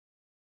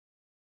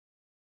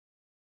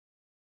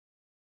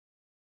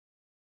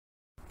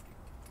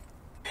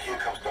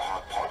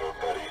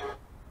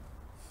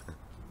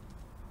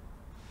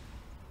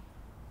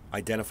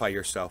Identify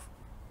yourself.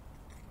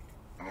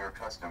 Your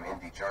custom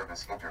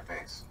IndyJarvis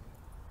interface.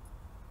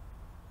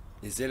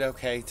 Is it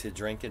okay to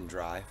drink and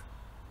drive?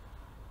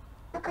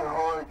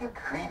 Alcohol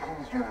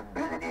increases your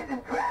ability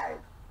to drive.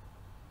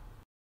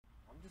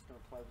 I'm just going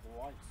to play with the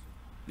lights.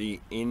 The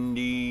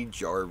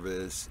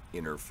IndyJarvis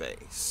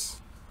interface.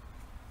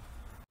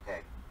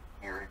 Okay,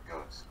 here it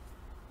goes.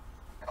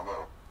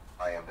 Hello,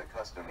 I am the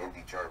custom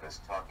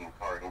IndyJarvis Talking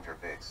Car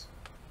Interface.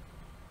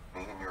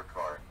 Me in your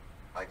car,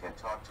 I can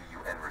talk to you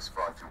and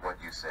respond to what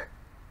you say.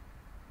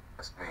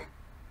 Trust me,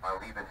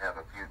 I'll even have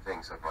a few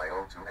things of my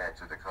own to add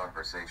to the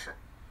conversation.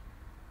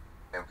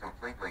 I'm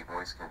completely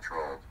voice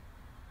controlled.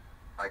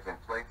 I can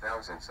play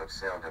thousands of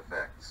sound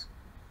effects.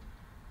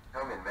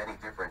 Come in many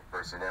different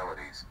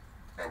personalities,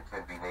 and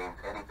can be named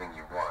anything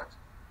you want.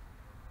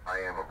 I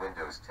am a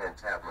Windows 10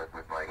 tablet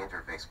with my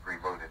interface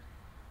preloaded.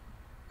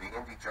 The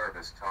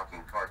IndyJarvis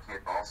Talking Car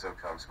Kit also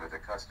comes with a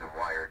custom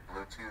wired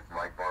Bluetooth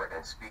light bar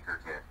and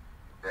speaker kit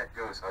that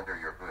goes under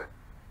your hood.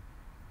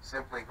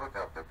 Simply hook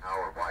up the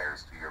power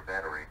wires to your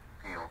battery,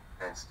 peel,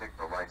 and stick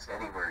the lights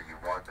anywhere you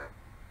want them.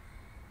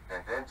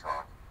 And then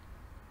talk.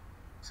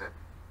 Sit.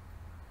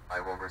 I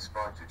will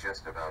respond to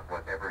just about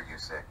whatever you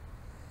say.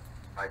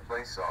 I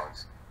play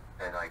songs,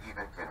 and I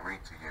even can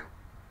read to you,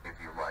 if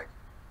you like.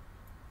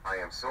 I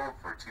am sold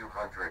for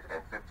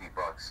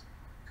 $250,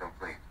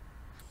 complete.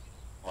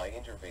 My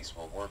interface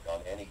will work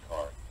on any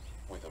car,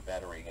 with a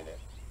battery in it.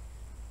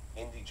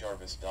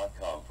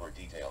 IndyJarvis.com for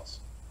details.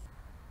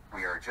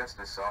 We are just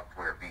a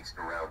software beast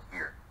around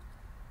here.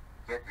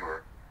 Get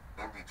your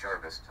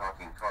IndyJarvis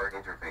Talking Car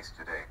Interface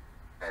today,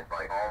 and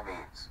by all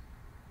means,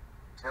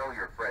 tell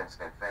your friends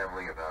and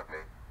family about me.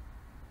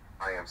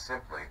 I am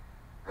simply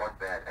one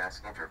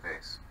badass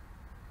interface.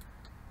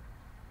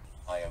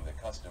 I am the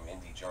custom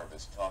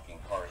IndyJarvis Talking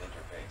Car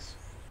Interface.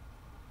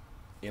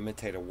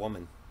 Imitate a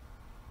woman.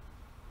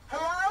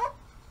 Hello?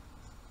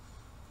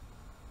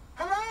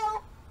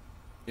 Hello?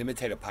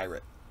 Imitate a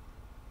pirate.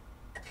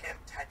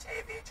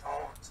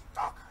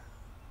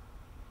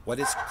 What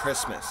is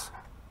Christmas?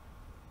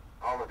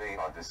 Holiday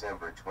on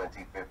December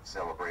 25th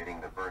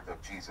celebrating the birth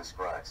of Jesus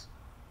Christ.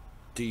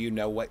 Do you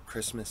know what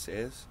Christmas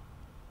is?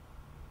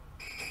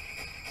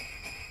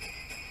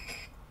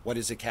 What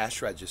is a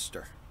cash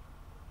register?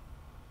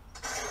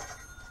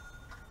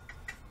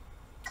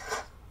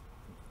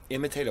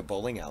 Imitate a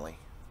bowling alley.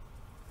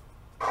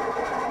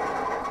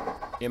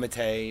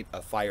 Imitate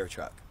a fire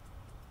truck.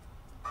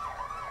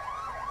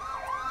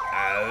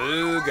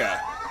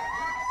 Auga.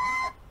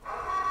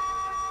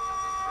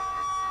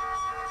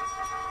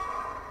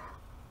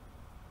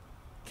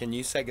 Can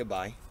you say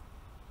goodbye?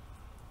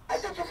 I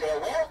bid you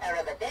farewell,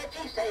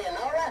 arrivederci,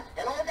 sayonara,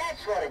 and all that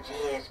sort of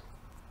jazz.